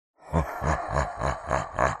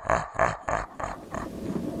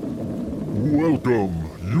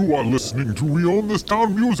are listening to We Own This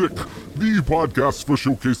Town Music, the podcast for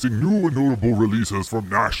showcasing new and notable releases from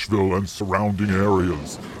Nashville and surrounding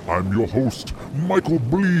areas. I'm your host, Michael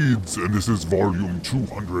Bleeds, and this is volume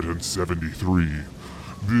 273.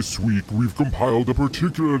 This week, we've compiled a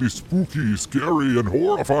particularly spooky, scary, and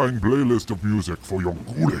horrifying playlist of music for your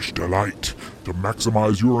ghoulish delight. To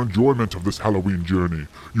maximize your enjoyment of this Halloween journey,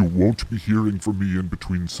 you won't be hearing from me in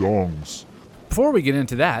between songs. Before we get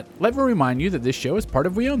into that, let me remind you that this show is part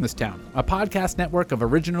of We Own This Town, a podcast network of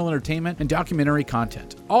original entertainment and documentary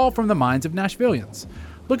content, all from the minds of Nashvillians.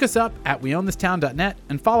 Look us up at weownthistown.net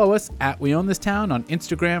and follow us at We Own This Town on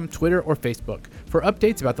Instagram, Twitter, or Facebook for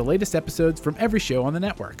updates about the latest episodes from every show on the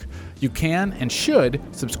network. You can and should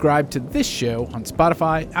subscribe to this show on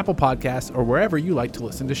Spotify, Apple Podcasts, or wherever you like to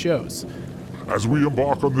listen to shows. As we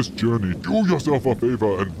embark on this journey, do yourself a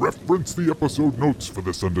favor and reference the episode notes for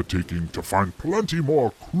this undertaking to find plenty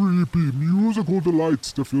more creepy musical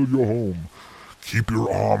delights to fill your home. Keep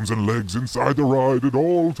your arms and legs inside the ride at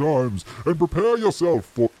all times, and prepare yourself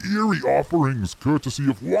for eerie offerings courtesy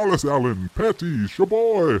of Wallace Allen, Petty,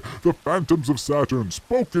 Shaboy, the Phantoms of Saturn,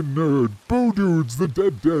 Spoken Nerd, Boo Dudes, The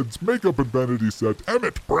Dead Deads, Makeup and Vanity Set,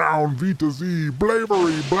 Emmett Brown, Vita Z,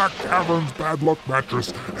 Blavery, Black Caverns, Bad Luck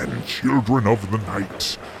Mattress, and Children of the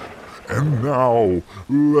Night. And now,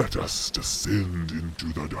 let us descend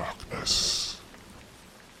into the darkness.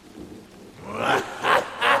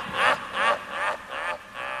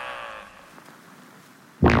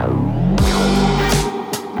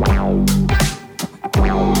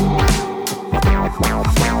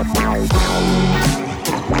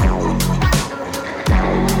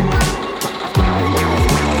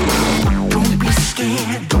 Don't be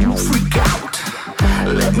scared, don't freak out.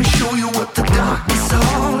 Let me show you what the dark is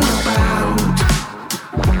all about.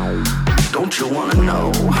 Don't you wanna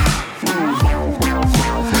know?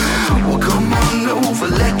 Well, come on over,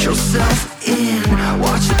 let yourself in.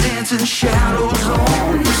 Watch the dancing shadows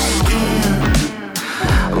on your skin.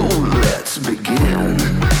 Oh, let's begin.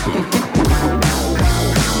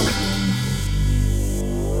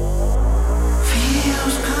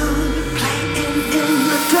 Feels good playing in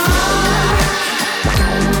the dark.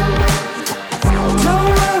 Don't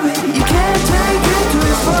worry, you can't take it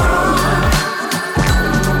too far.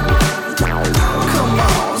 Come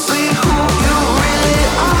on, see who you really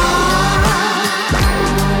are.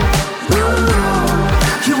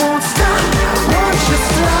 Ooh, you won't stop.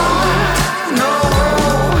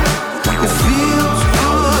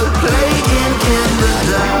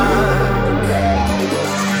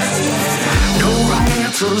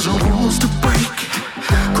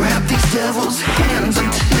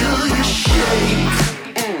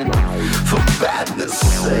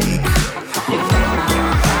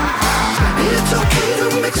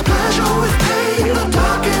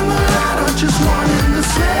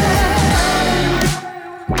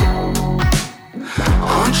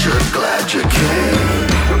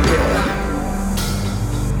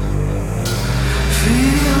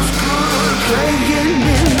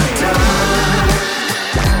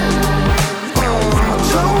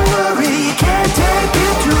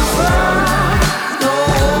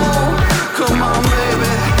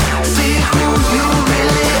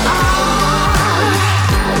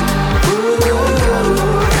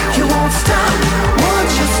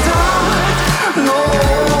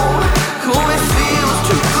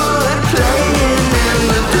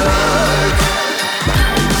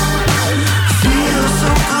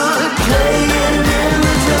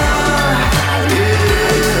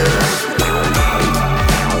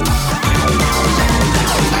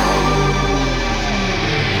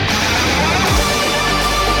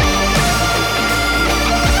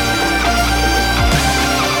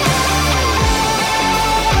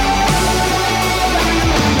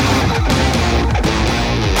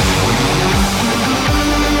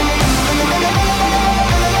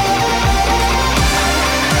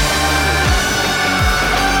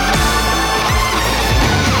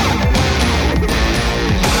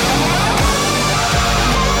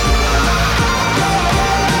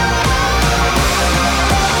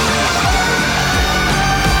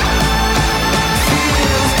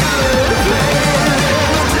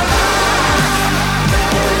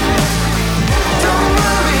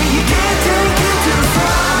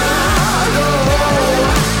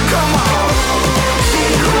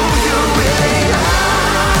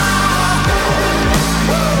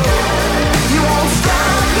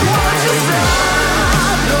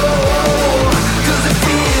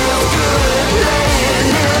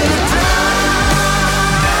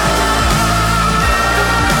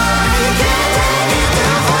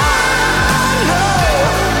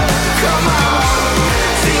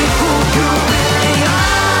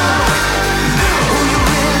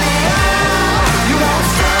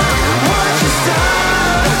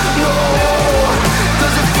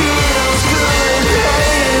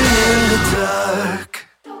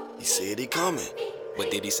 coming.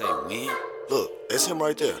 What did he say, when? Look, that's him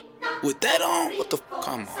right there. With that on? What the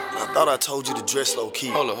Come on. I thought I told you to dress low key.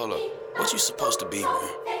 Hold up. What you supposed to be, man?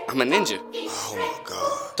 I'm a ninja. Oh my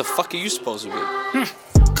God. The fuck are you supposed to be?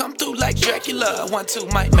 Come through like Dracula,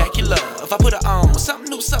 1-2 might mac your love. If I put her on, something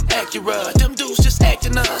new, something accurate. Them dudes just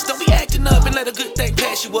acting us, don't be acting up and let a good thing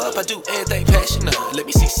pass you up. I do everything passionate, let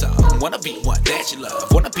me see something. Wanna be one that you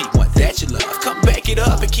love, wanna be one that you love. Come back it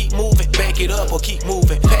up and keep moving, back it up or keep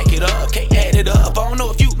moving, pack it up, can't add it up. I don't know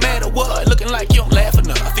if you mad or what, looking like you don't laugh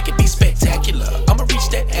enough. It could be spectacular, I'ma reach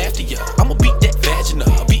that after ya. I'ma beat that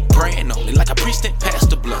vagina, beat praying on it like a priest and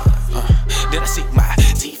pastor blood. Then I see my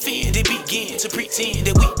teeth in, they begin to pretend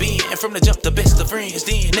that we been from the jump the best of friends.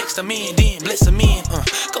 Then next I'm in, then bless them in.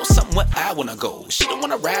 Go somewhere I wanna go. She don't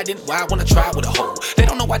wanna ride, then why I wanna try with a hoe? They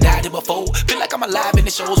don't know I died here before. Feel like I'm alive in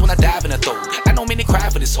the shows when I dive in the throat. I know many cry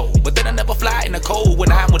for this hoe, but then I never fly in the cold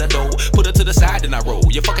when I'm with a dough. Put her to the side and I roll.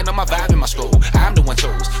 You're fucking on my vibe and my stroll. I'm the one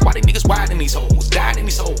chose. Why they niggas wide in these hoes? Died in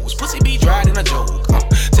these hoes. Pussy be dried in a joke.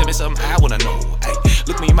 Tell me something I wanna know. Ay,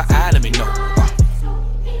 look me in my eye, let me know.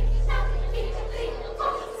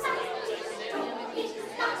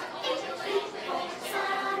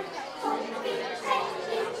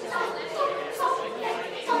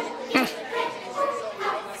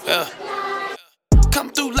 Come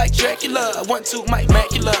through like Dracula, 1-2 might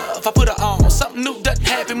mac your love. If I put her on, something new doesn't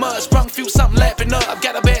happen much. Sprung few, something lapping up.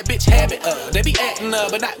 Got a bad bitch habit, they be acting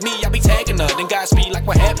up, but not me, I be tagging her. Then Godspeed like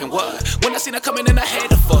what happened, what? When I seen her coming in, I had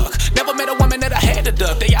to fuck. Never met a woman that I had to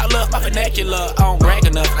duck. They all love my vernacular, I don't brag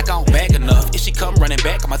enough, like I don't bag enough. If she come running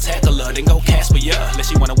back, I'ma tackle her, then go Casper, yeah. Unless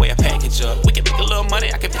she wanna wear a package up. We can make a little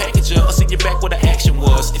money, I can package her. I'll send you back what the action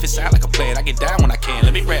was. If it sound like a plan, I get down when I can.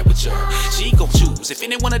 Let me rap with ya. She gon' choose. If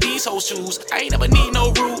any one of these hoes choose, I ain't never need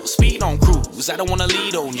no rules. Speed on cruise, I don't wanna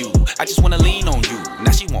lead on you. I just wanna lean on you.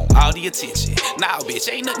 Now she want all the attention. Nah,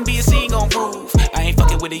 bitch, ain't nothing BSC gon' prove. I ain't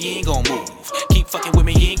fucking with it, you ain't gon' move. Keep fucking with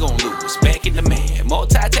me, you ain't gon' lose. Back in the man,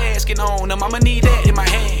 multitasking on them. I'ma need that in my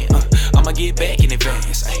hand. I'ma get back in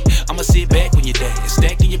advance. Ay, I'ma sit back when you dance,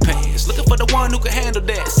 stacked in your pants. Looking for the one who can handle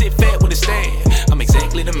that. Sit fat with a stand. I'm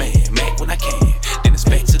exactly the man, Mac when I can. Then it's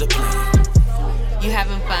back to the plan. You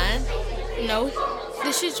having fun? No,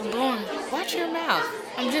 this shit's boring. Watch your mouth.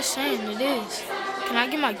 I'm just saying it is. Can I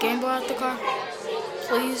get my Game Boy out the car?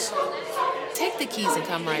 Please? Take the keys and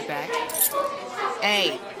come right back.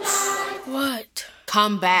 Hey, What?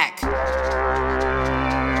 come back.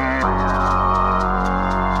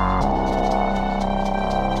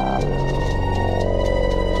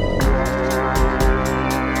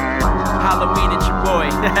 Halloween, it's your boy.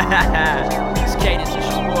 It's Cadence, it's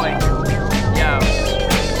your boy. Yo,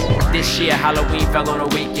 this year Halloween fell on a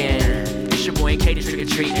weekend. It's your boy Cadence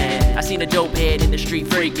trick-or-treating. I seen a dope head in the street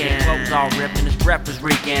freaking. Clothes all ripped and his breath was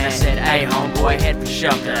reeking. I said, hey homeboy, head for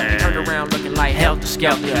shelter. He turned around looking like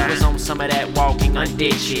helter-skelter. He was on some of that walking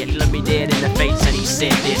undead shit. He looked me dead in the face and he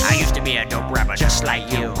said this: I used to be a dope rapper just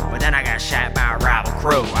like you, but then I got shot by a rival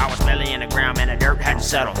crew. I was barely in the ground, man, the dirt hadn't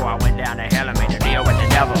settled. Before I went down to hell and made a deal with the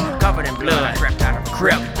devil. Covered in blood, crept out of the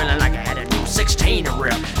crib, feeling like I had a new 16 to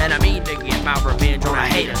rip. And I mean to get my revenge on the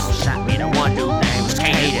haters who shot me. The one dude named was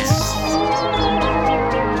Cadence.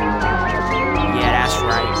 Yeah, that's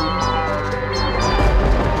right.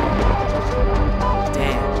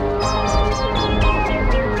 Damn.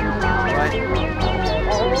 What?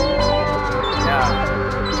 Yeah.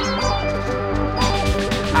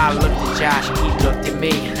 I looked at Josh and he looked at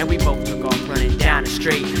me, and we both took off running down the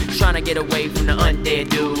street, trying to get away from the undead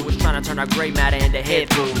dude who was trying to turn our gray matter into head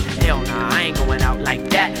food. Hell nah, I ain't going out like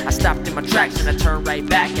that. I stopped in my tracks and I turned right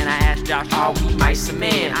back, and I asked Josh, oh, he might some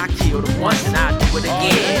man. I killed him once and I'll do it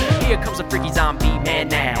again. Here comes a freaky zombie man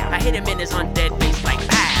now. I hit him in his undead face like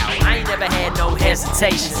pow. I ain't never had no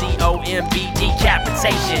hesitation. C-O-M-B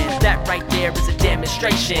decapitation. That right there is a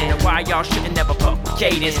demonstration of why y'all shouldn't never fuck with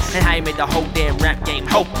Cadence, and how he made the whole damn rap game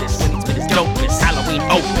hopeless when he spit his dopest Halloween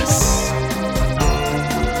opus.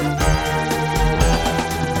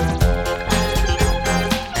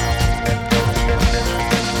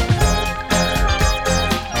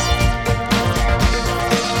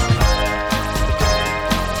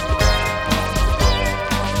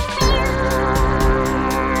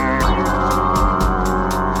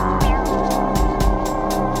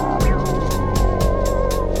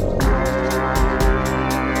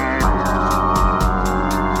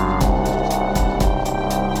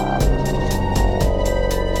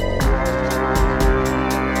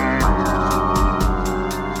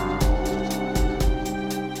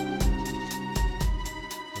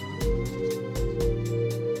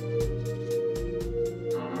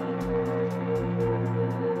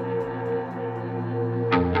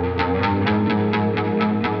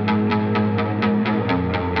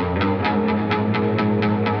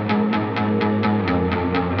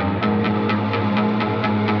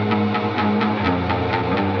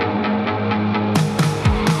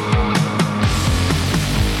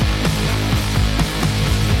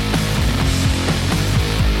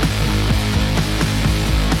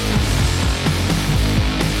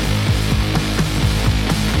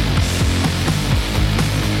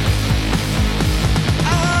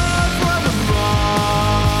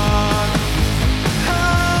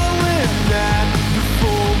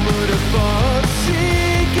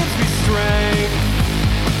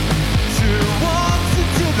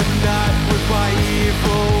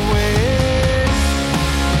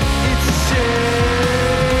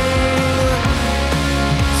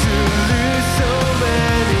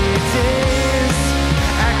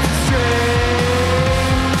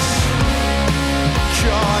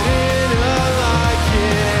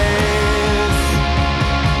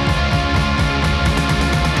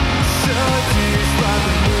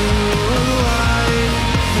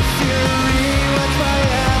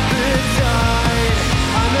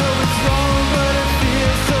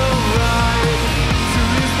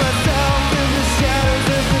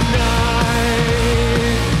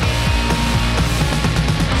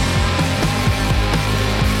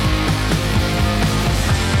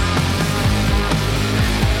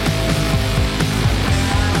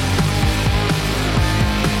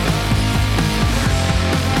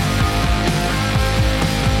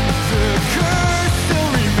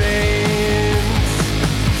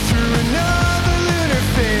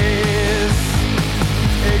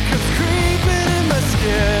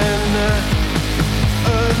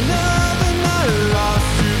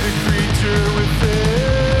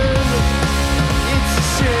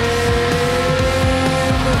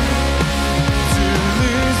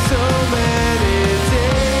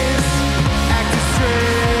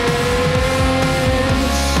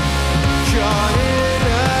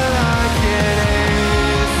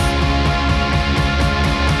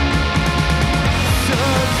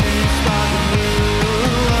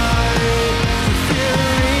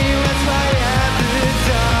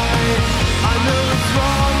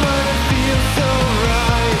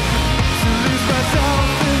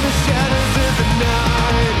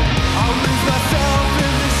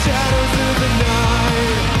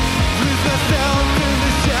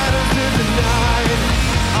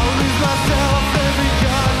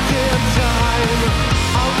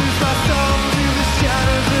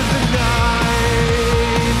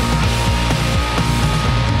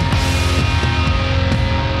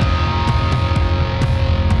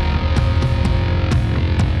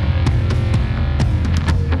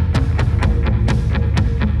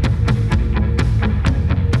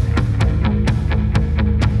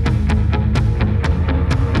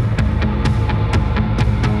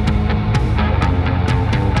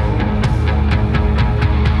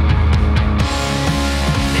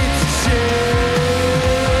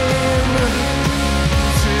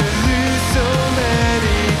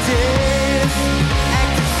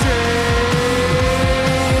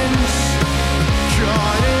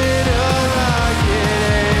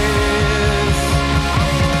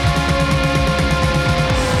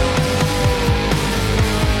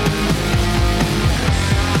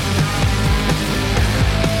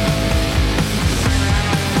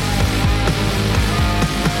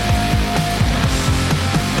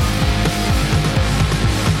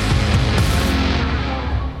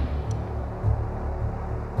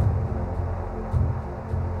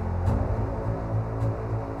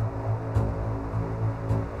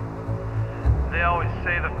 they always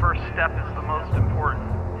say the first step is the most important.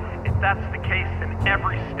 If that's the case, then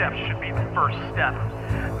every step should be the first step.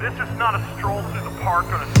 This is not a stroll through the park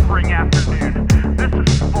on a spring afternoon. This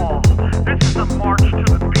is fall. This is a march to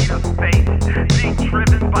the beat of faith, being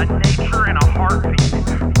driven by nature and a heartbeat.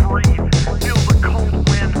 Breathe. Feel the cold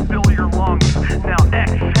wind fill your lungs. Now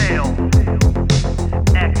exhale.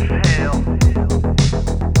 Exhale.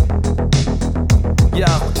 Yo.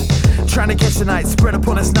 Trying to catch the night, spread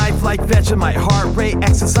upon his knife like Vegemite. Heart rate,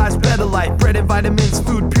 exercise, better life. Bread and vitamins,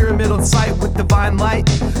 food, pyramid on sight with divine light.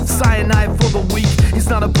 Cyanide for the weak, he's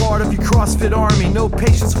not a part of your CrossFit army. No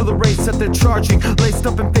patience for the race that they're charging. Laced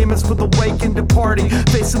up and famous for the wake and departing.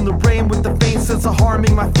 Facing the rain with the faint sense of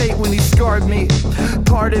harming my fate when he scarred me.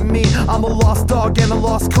 Pardon me, I'm a lost dog and a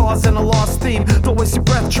lost cause and a lost theme. Don't waste your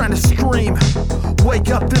breath trying to scream. Wake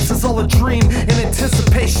up, this is all a dream in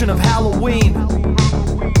anticipation of Halloween.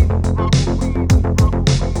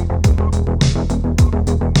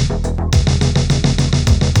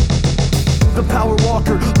 The power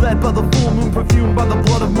walker, led by the full moon, perfumed by the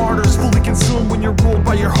blood of martyrs. Fully consumed when you're ruled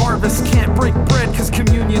by your harvest. Can't break bread cause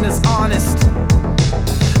communion is honest.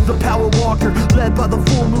 The power walker, led by the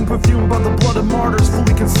full moon, perfumed by the blood of martyrs.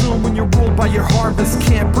 Fully consumed when you're ruled by your harvest.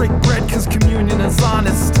 Can't break bread cause communion is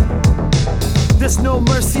honest. There's no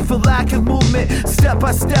mercy for lack of movement. Step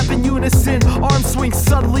by step in unison. Arms swing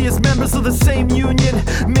subtly as members of the same union.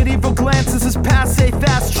 Medieval glances as passe,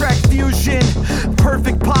 fast track fusion.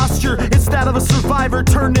 Perfect posture, it's that of a survivor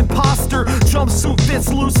turned imposter. Jumpsuit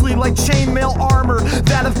fits loosely like chainmail armor.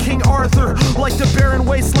 That of King Arthur, like the barren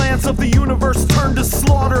wastelands of the universe turned to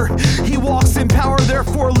slaughter. He walks in power,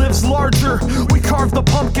 therefore lives larger. We carved the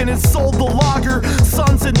pumpkin and sold the lager.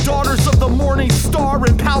 Sons and daughters of the morning star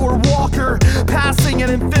and power walker. Passing an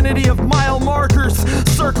infinity of mile markers,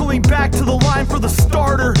 circling back to the line for the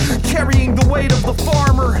starter, carrying the weight of the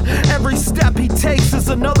farmer. Every step he takes is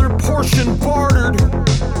another portion bartered.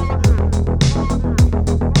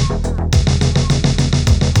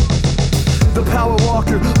 The power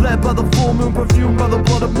walker, led by the full moon, perfumed by the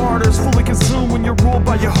blood of martyrs. Fully consumed when you're ruled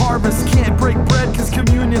by your harvest. Can't break bread cause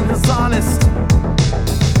communion is honest.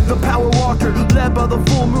 The power walker, led by the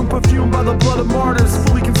full moon, perfumed by the blood of martyrs.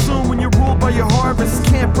 Fully consumed when you're ruled by your harvest.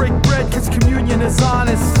 Can't break bread cause communion is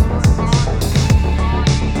honest.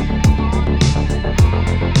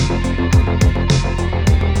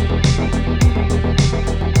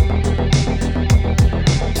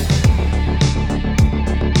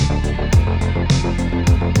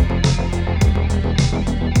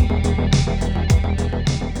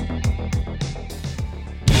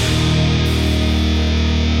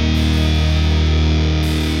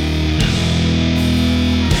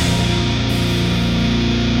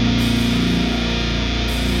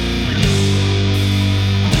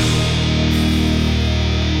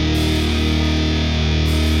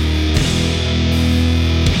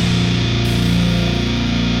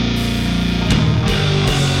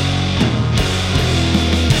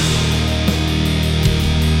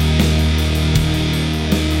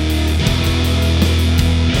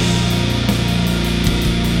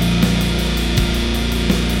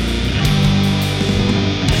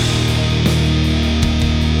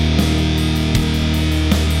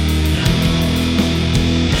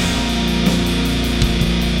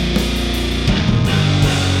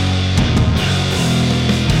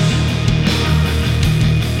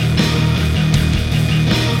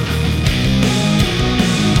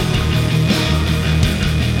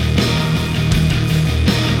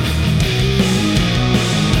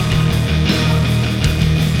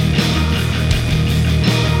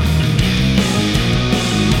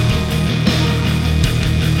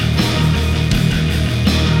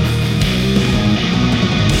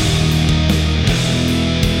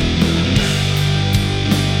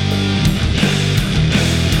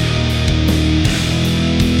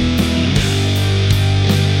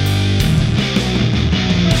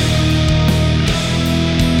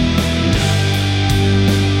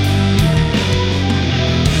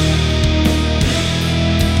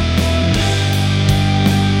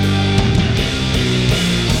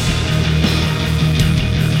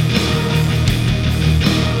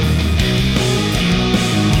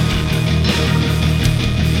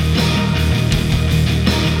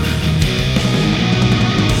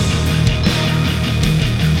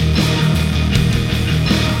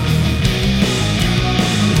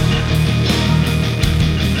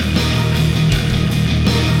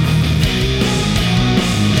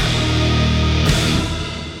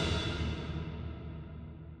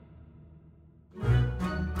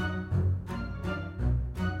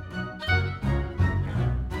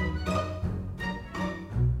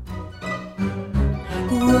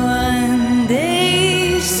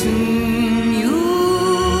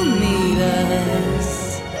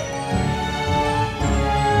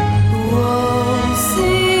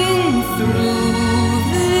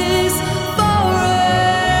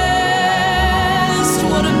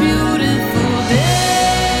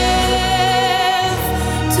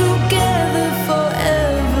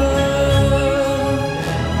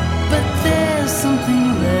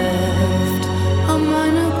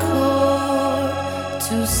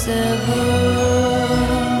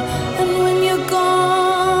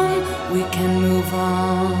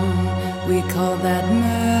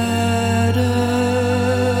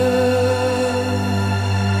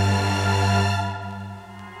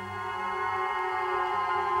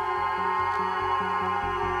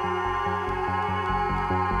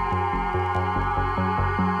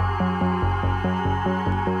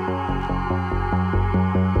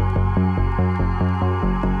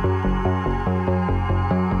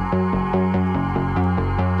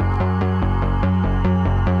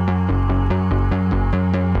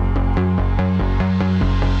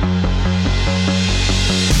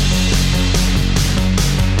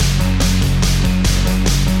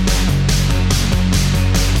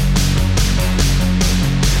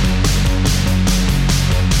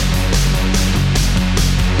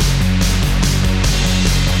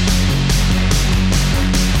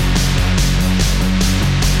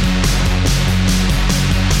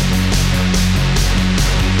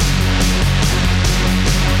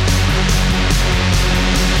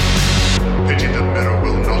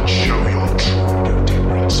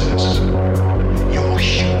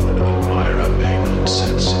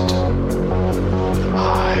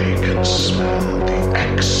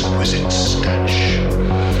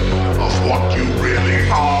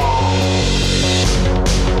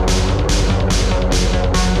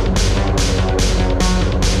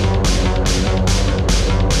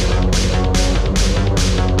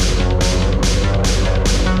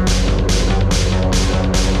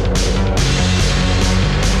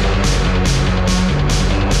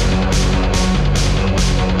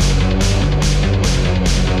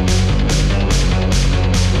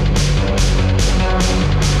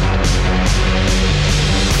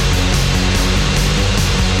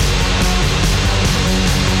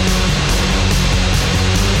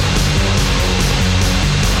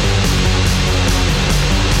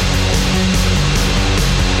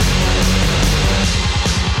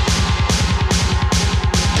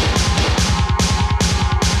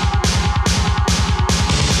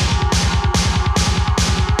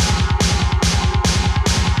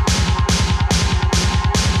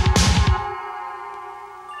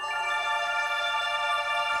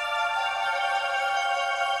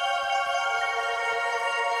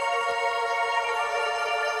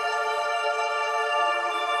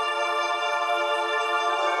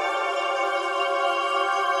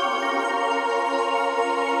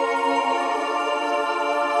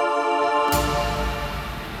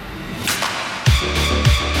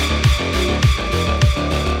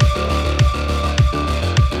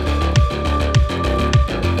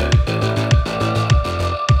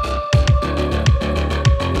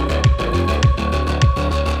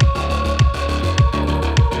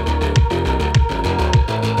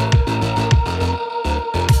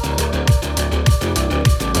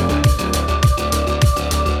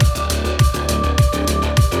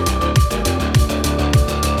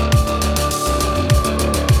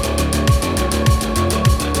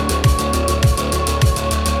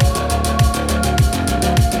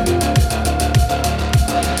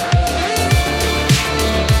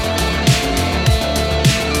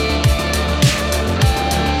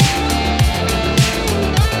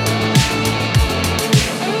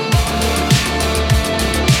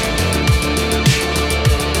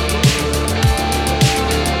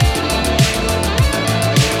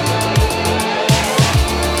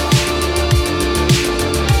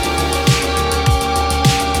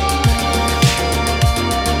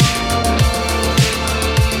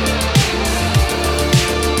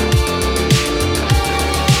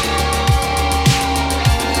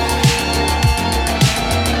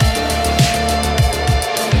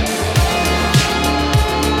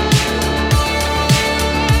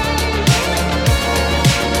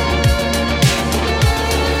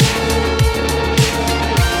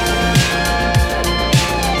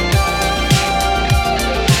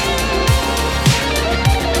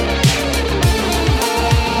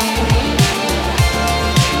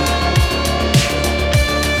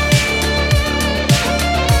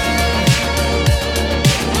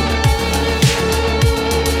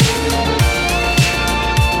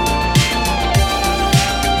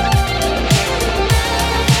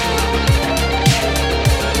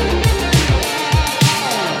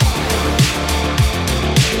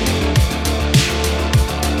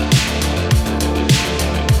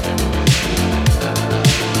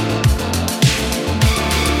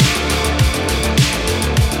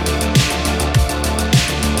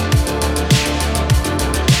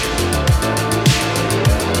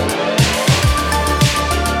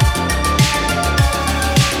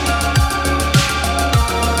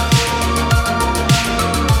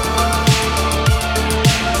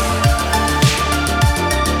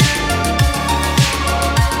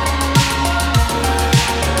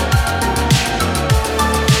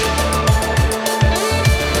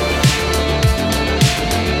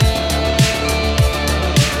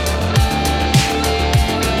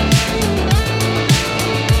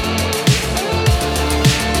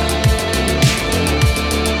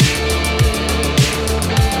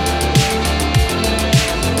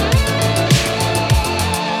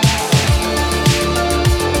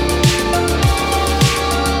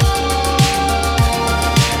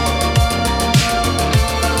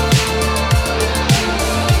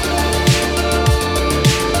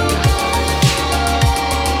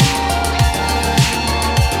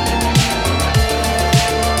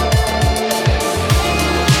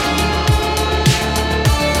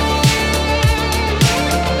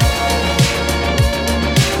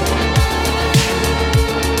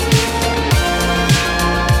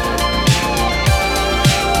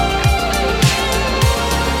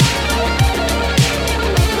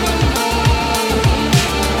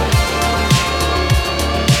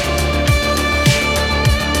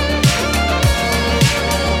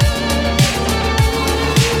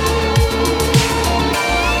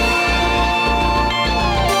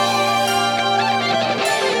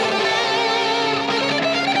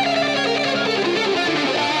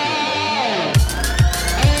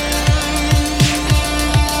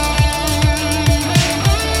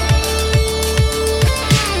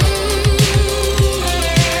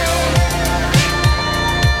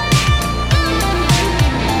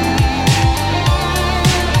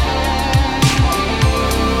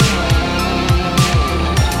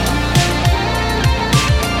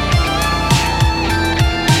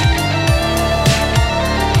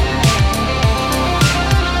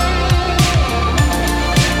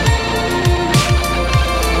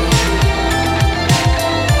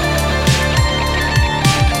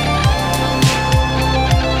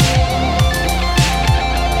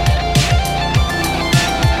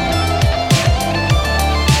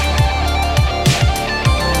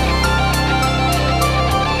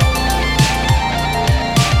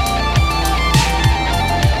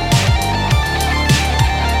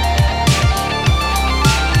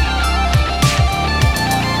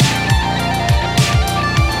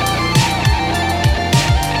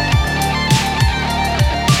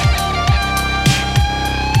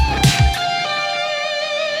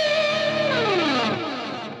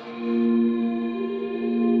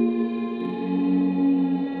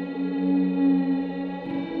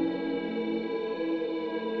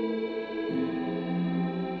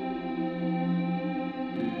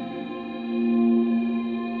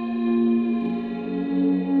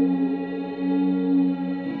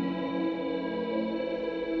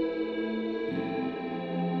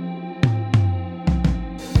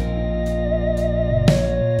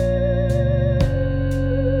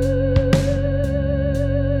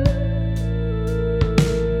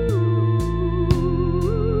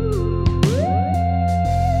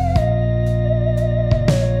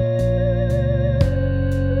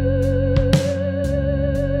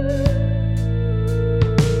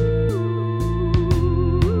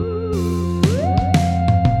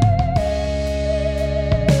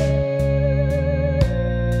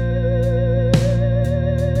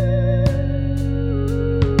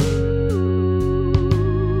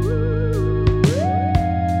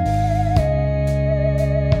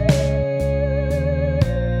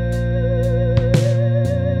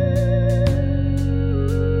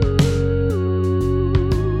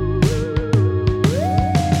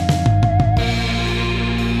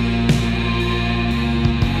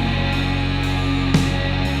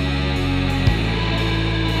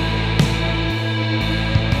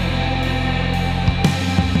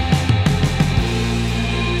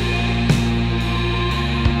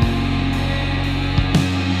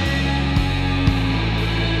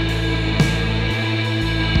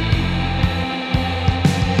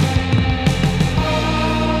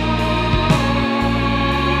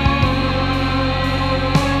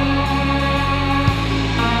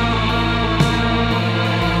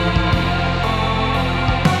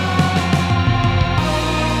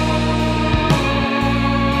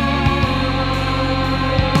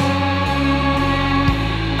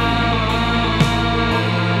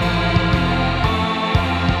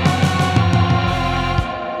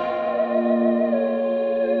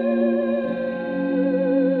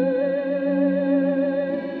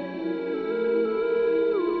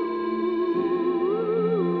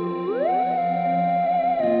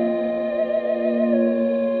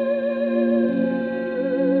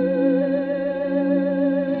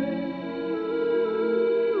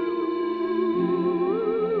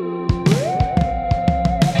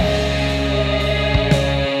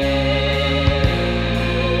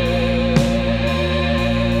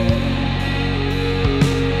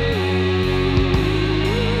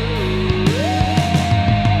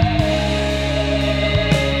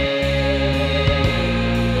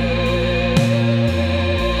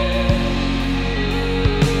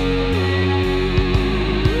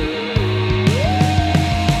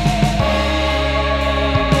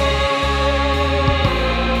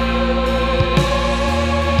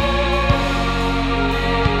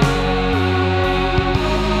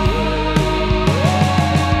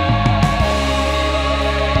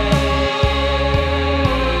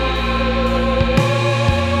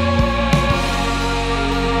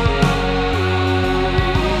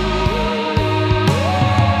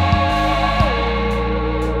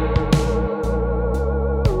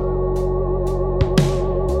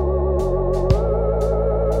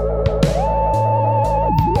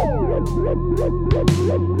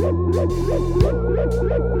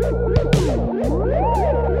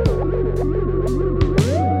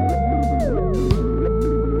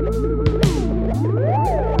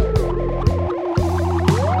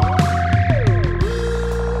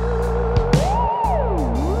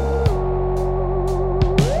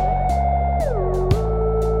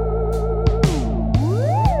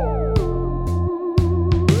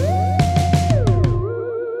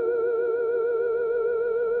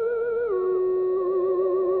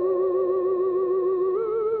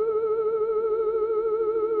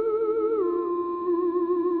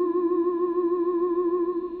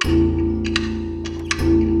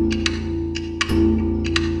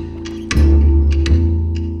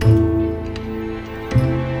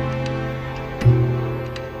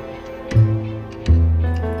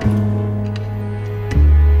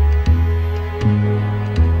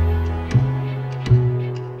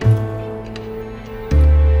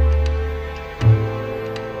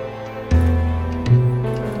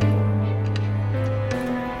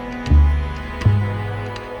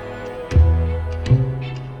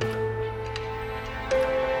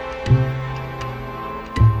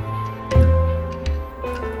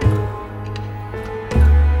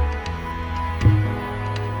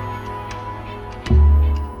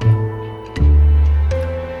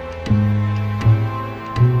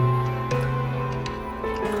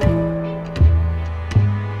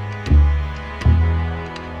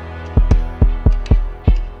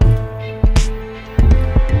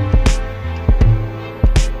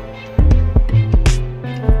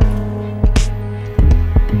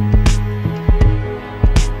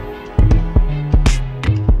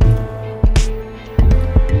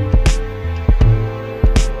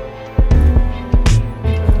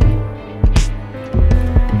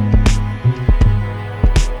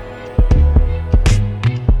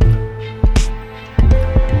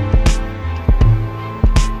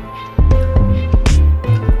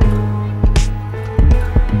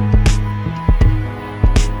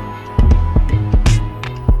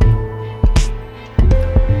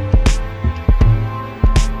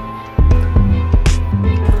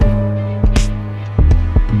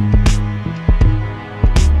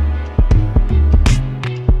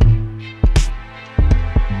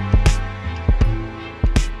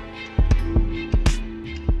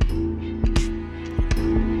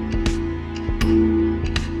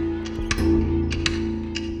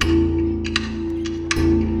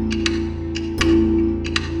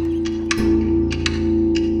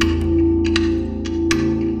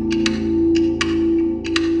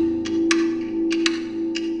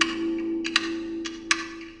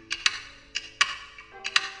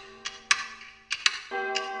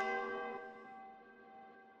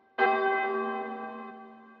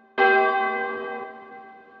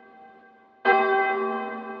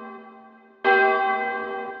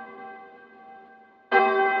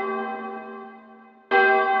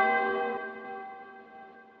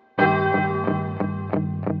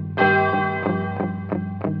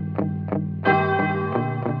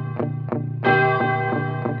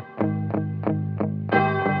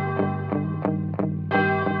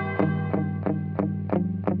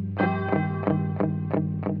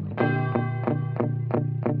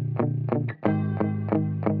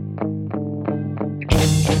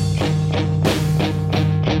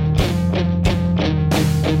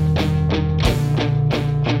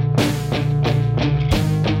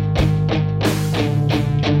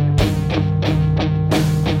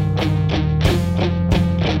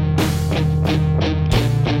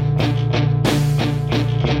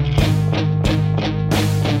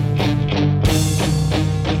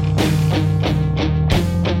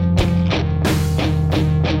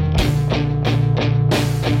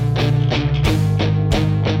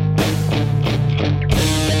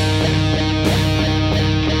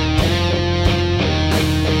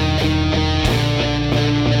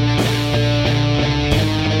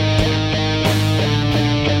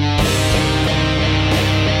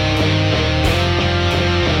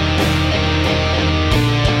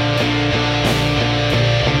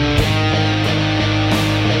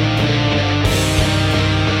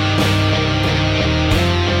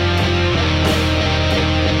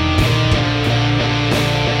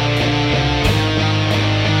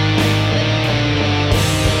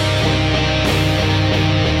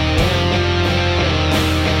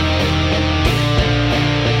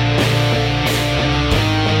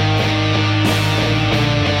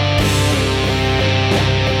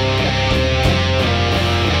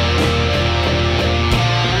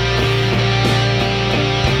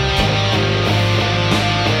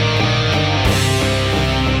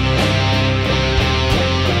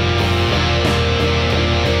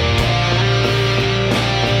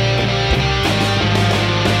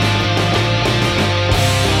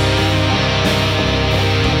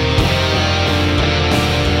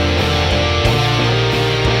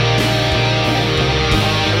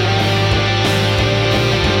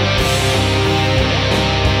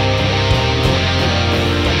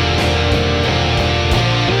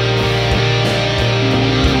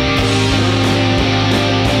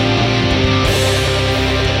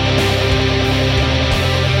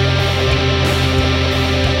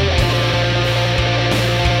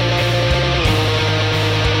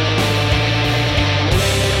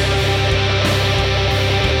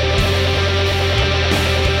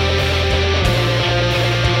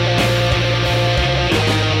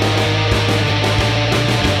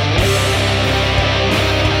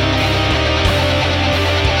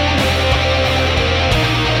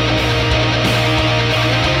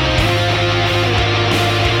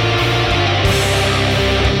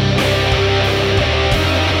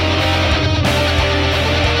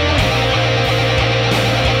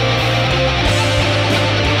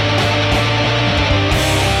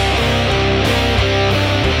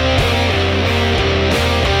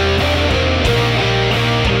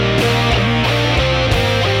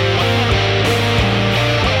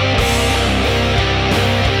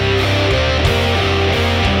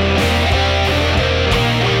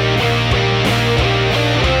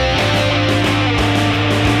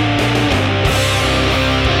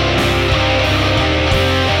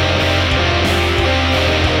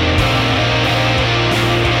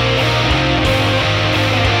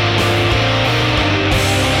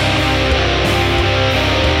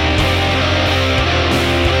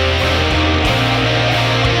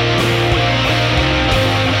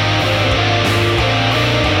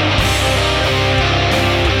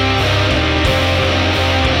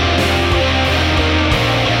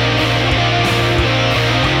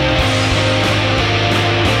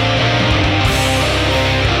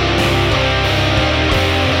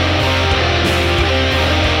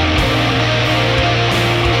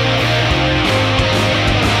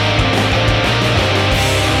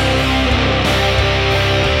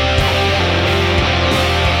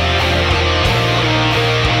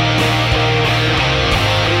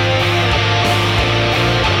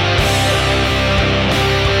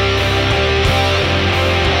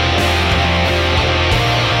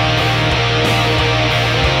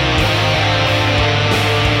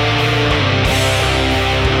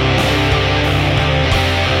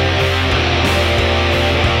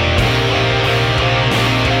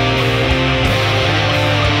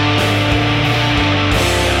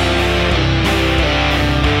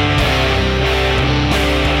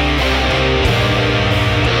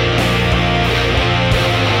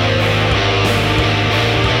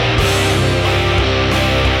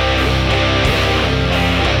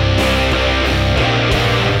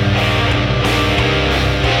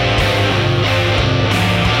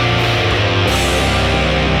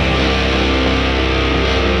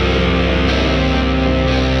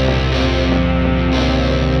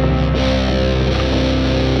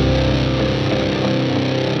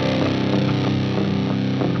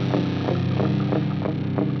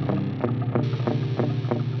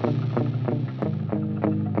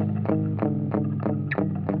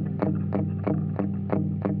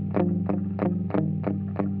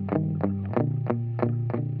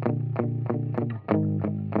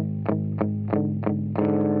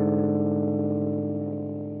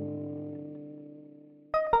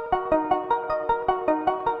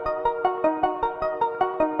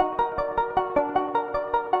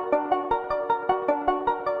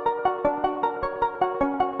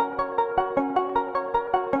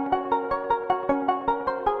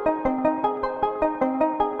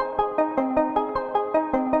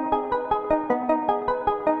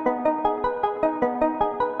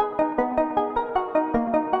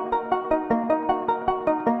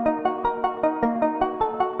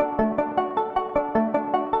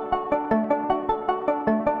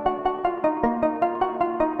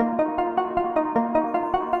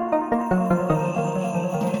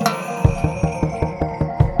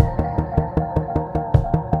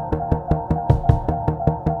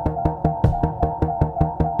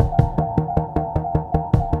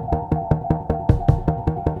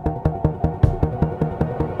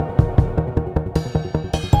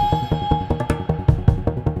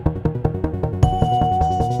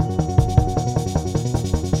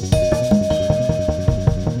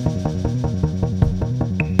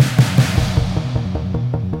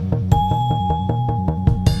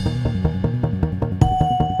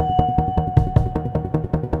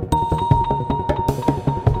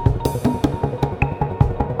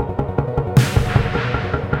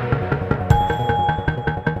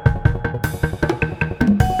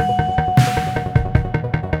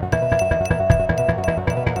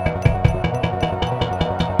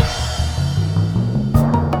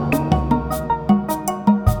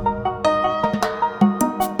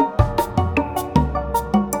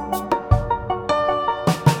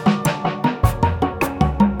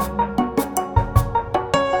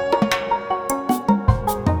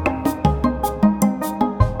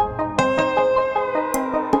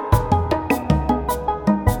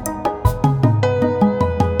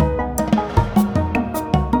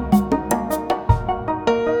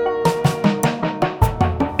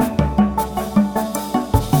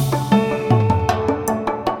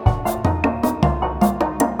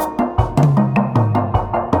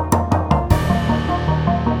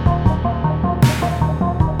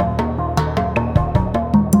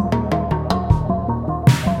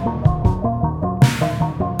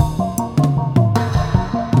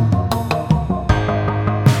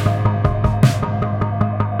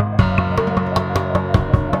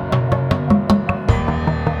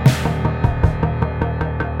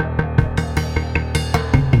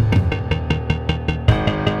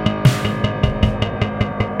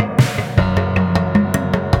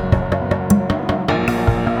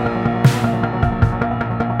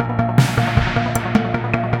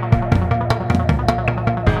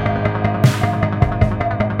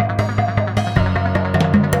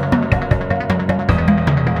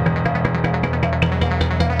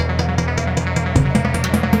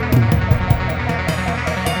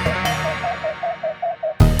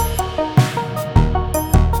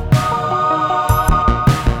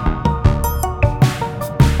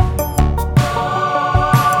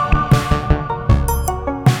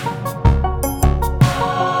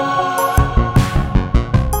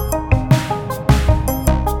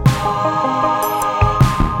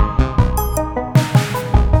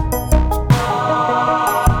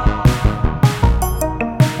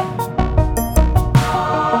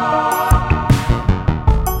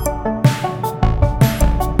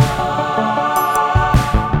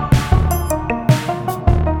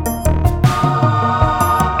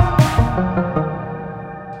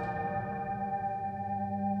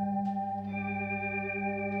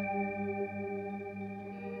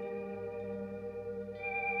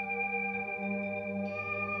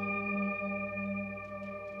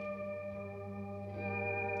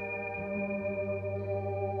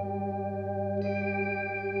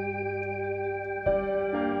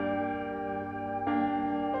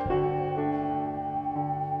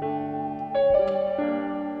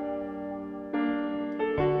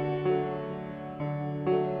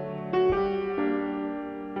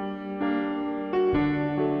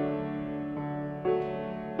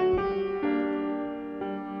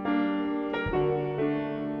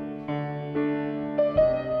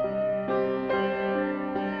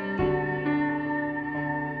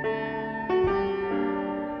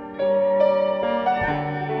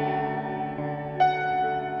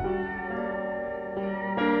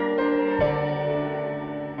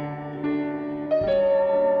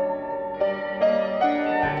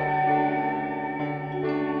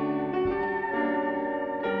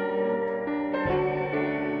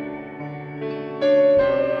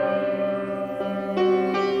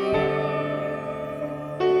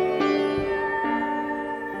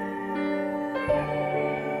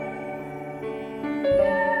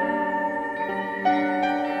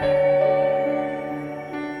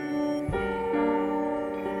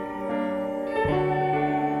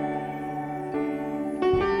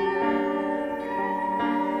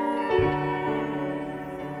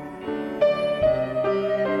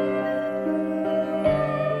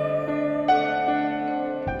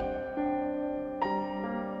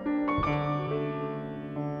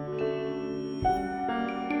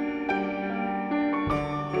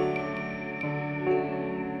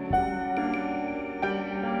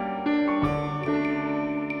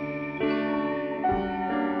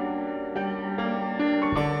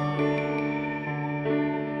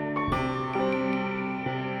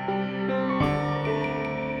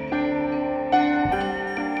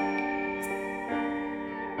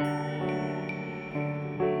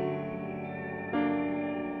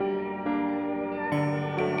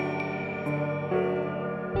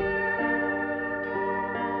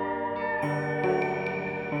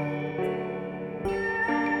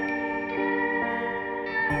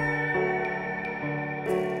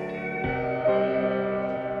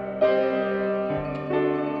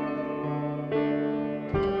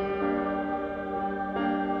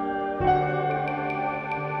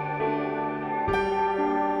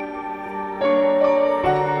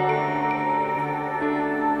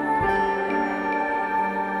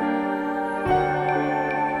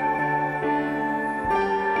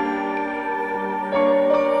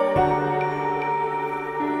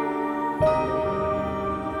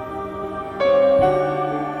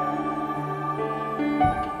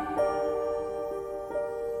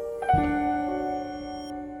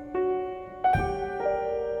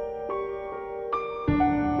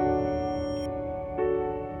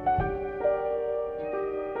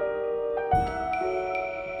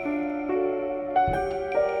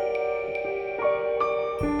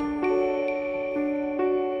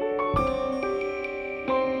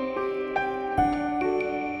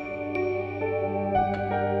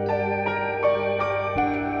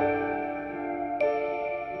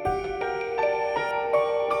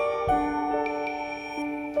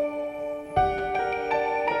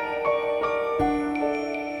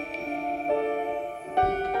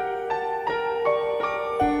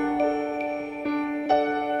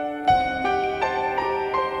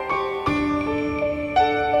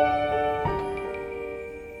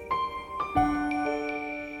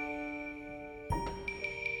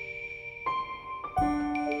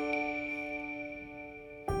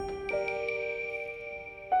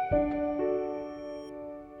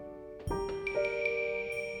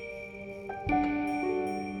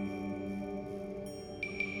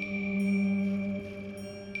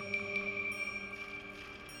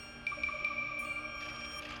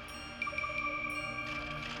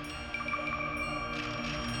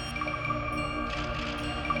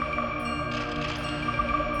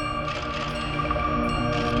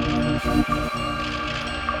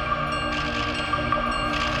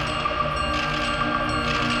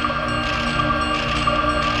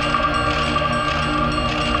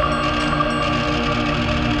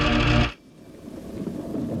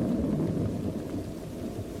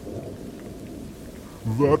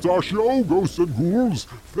 That's our show, ghosts and ghouls.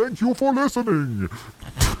 Thank you for listening.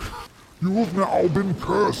 You've now been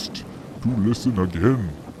cursed to listen again.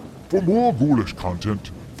 For more ghoulish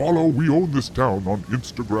content, follow We Own This Town on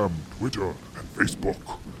Instagram, Twitter, and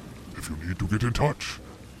Facebook. If you need to get in touch,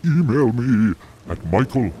 email me at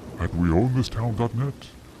michael@weownthistown.net.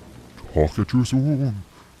 Talk at you soon.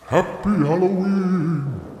 Happy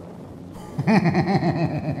Halloween!